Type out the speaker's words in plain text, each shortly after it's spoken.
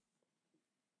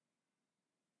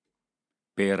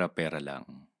Pera-pera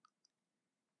lang.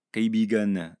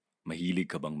 Kaibigan, mahilig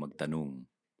ka bang magtanong?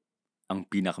 Ang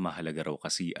pinakamahalaga raw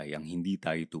kasi ay ang hindi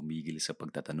tayo tumigil sa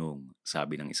pagtatanong,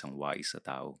 sabi ng isang wais na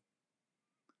tao.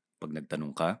 Pag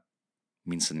nagtanong ka,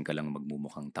 minsan ka lang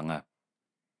magmumukhang tanga.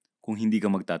 Kung hindi ka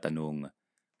magtatanong,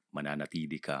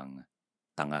 mananatili kang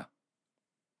tanga.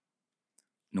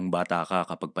 Nung bata ka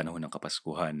kapag panahon ng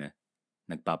Kapaskuhan,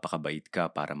 nagpapakabait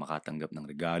ka para makatanggap ng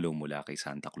regalo mula kay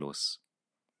Santa Claus.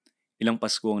 Ilang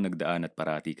Pasko ang nagdaan at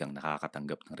parati kang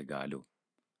nakakatanggap ng regalo.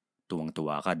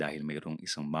 Tuwang-tuwa ka dahil mayroong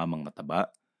isang mamang mataba,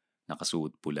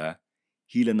 nakasuot pula,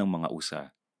 hila ng mga usa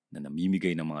na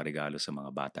namimigay ng mga regalo sa mga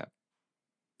bata.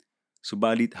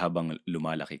 Subalit habang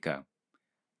lumalaki ka,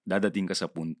 dadating ka sa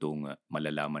puntong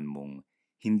malalaman mong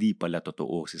hindi pala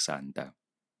totoo si Santa,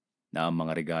 na ang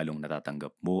mga regalong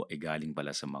natatanggap mo ay galing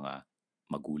pala sa mga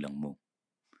magulang mo.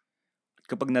 At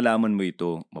kapag nalaman mo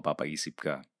ito, mapapaisip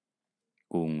ka,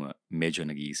 kung medyo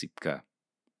nag-iisip ka,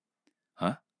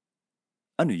 ha?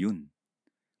 Ano yun?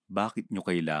 Bakit nyo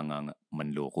kailangang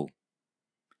manloko?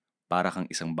 Para kang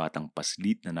isang batang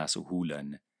paslit na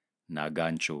nasuhulan,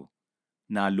 nagancho,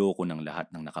 naloko ng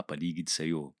lahat ng nakapaligid sa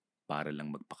iyo para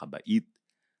lang magpakabait,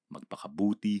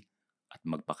 magpakabuti, at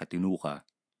magpakatinuka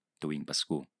tuwing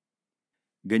Pasko.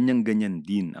 Ganyan-ganyan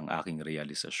din ang aking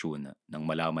realisasyon nang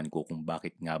malaman ko kung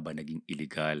bakit nga ba naging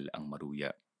iligal ang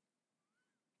maruya.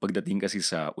 Pagdating kasi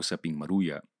sa usaping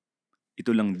maruya,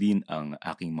 ito lang din ang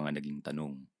aking mga naging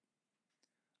tanong.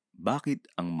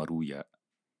 Bakit ang maruya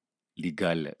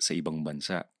legal sa ibang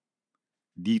bansa?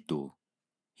 Dito,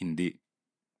 hindi.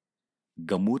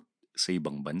 Gamot sa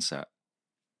ibang bansa?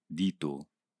 Dito,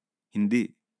 hindi.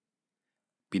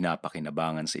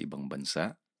 Pinapakinabangan sa ibang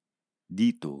bansa?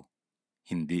 Dito,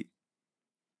 hindi.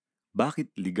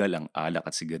 Bakit legal ang alak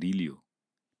at sigarilyo,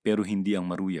 pero hindi ang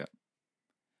maruya?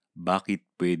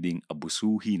 Bakit pwedeng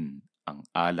abusuhin ang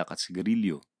alak at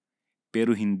sigarilyo,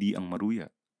 pero hindi ang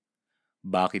maruya?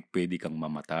 Bakit pwede kang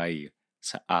mamatay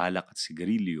sa alak at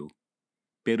sigarilyo,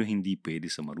 pero hindi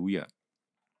pwede sa maruya?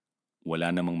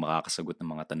 Wala namang makakasagot ng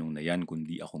mga tanong na yan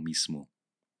kundi ako mismo.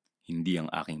 Hindi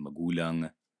ang aking magulang,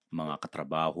 mga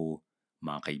katrabaho,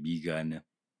 mga kaibigan,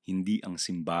 hindi ang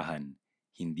simbahan,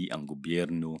 hindi ang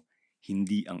gobyerno,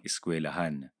 hindi ang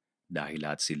eskwelahan, dahil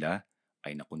lahat sila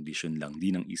ay nakondisyon lang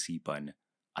din ng isipan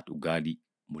at ugali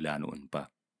mula noon pa.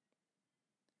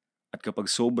 At kapag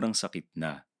sobrang sakit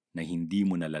na hindi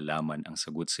mo nalalaman ang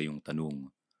sagot sa iyong tanong,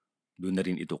 doon na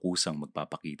rin ito kusang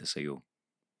magpapakita sa iyo.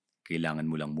 Kailangan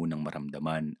mo lang munang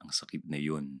maramdaman ang sakit na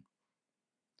iyon.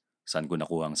 Saan ko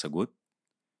nakuha ang sagot?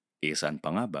 Saan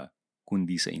pa nga ba,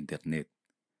 kundi sa internet.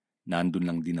 Nandun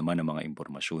lang din naman ang mga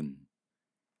impormasyon.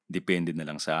 Depende na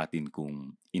lang sa atin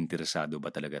kung interesado ba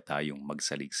talaga tayong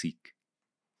magsaliksik.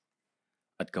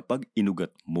 At kapag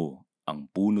inugat mo ang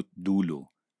punot dulo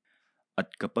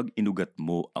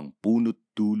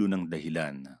ng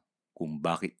dahilan kung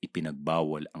bakit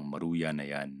ipinagbawal ang maruya na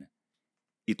yan,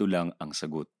 ito lang ang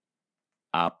sagot.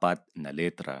 4 na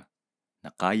letra na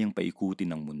kayang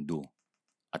paikutin ng mundo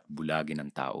at bulagin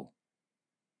ng tao.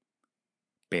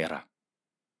 Pera.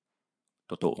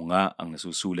 Totoo nga ang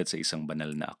nasusulat sa isang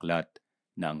banal na aklat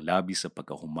na ang labis sa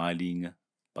pagkahumaling,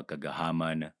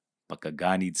 pagkagahaman,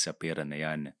 pagkaganid sa pera na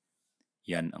yan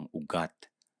ang ugat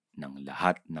ng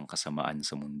lahat ng kasamaan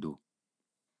sa mundo.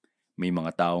 May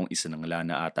mga taong isinangla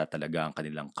na ata talaga ang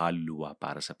kanilang kaluluwa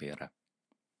para sa pera.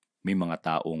 May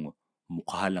mga taong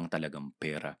mukha lang talagang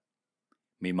pera.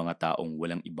 May mga taong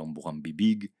walang ibang bukang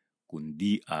bibig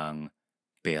kundi ang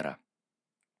pera.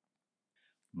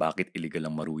 Bakit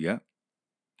iligal ang maruya?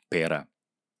 Pera.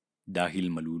 Dahil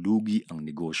malulugi ang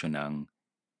negosyo ng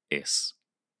S.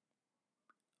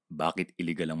 Bakit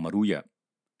iligal ang maruya?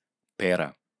 Pera.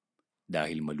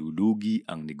 Dahil malulugi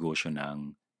ang negosyo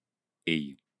ng A.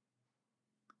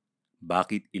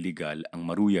 Bakit iligal ang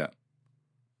maruya?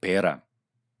 Pera.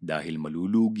 Dahil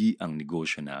malulugi ang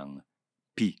negosyo ng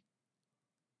P.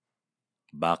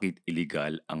 Bakit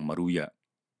iligal ang maruya?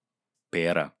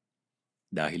 Pera.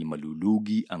 Dahil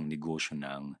malulugi ang negosyo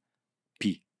ng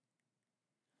P.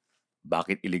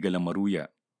 Bakit iligal ang maruya?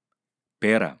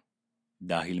 Pera.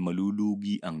 Dahil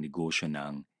malulugi ang negosyo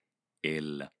ng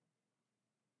L.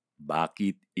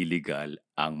 Bakit iligal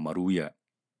ang maruya?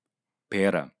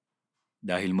 Pera.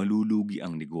 Dahil malulugi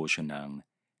ang negosyo ng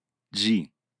G.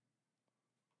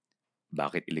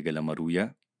 Bakit iligal ang maruya?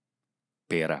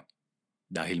 Pera.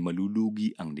 Dahil malulugi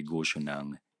ang negosyo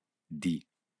ng D.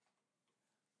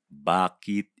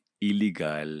 Bakit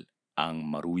iligal ang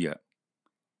maruya?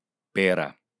 Pera.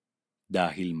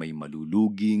 Dahil may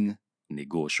maluluging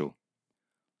negosyo.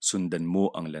 Sundan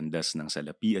mo ang landas ng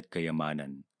salapi at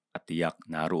kayamanan at tiyak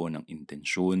naroon ang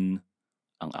intensyon,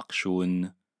 ang aksyon,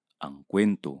 ang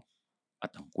kwento,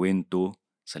 at ang kwento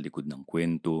sa likod ng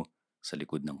kwento sa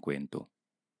likod ng kwento.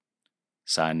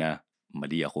 Sana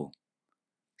mali ako.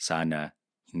 Sana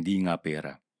hindi nga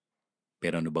pera.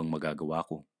 Pero ano bang magagawa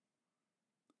ko?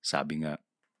 Sabi nga,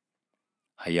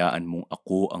 hayaan mong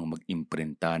ako ang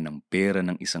mag-imprenta ng pera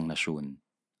ng isang nasyon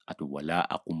at wala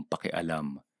akong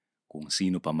pakialam kung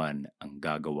sino pa man ang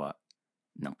gagawa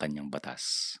ng kanyang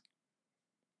batas.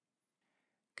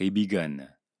 Kaibigan,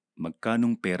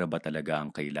 magkanong pera ba talaga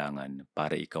ang kailangan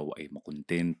para ikaw ay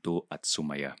makontento at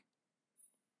sumaya?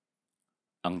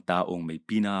 Ang taong may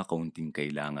pinakakaunting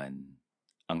kailangan,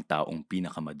 ang taong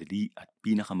pinakamadali at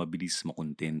pinakamabilis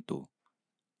makontento,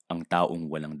 ang taong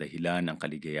walang dahilan ng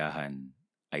kaligayahan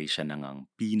ay siya nang ang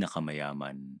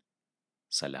pinakamayaman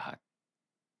sa lahat.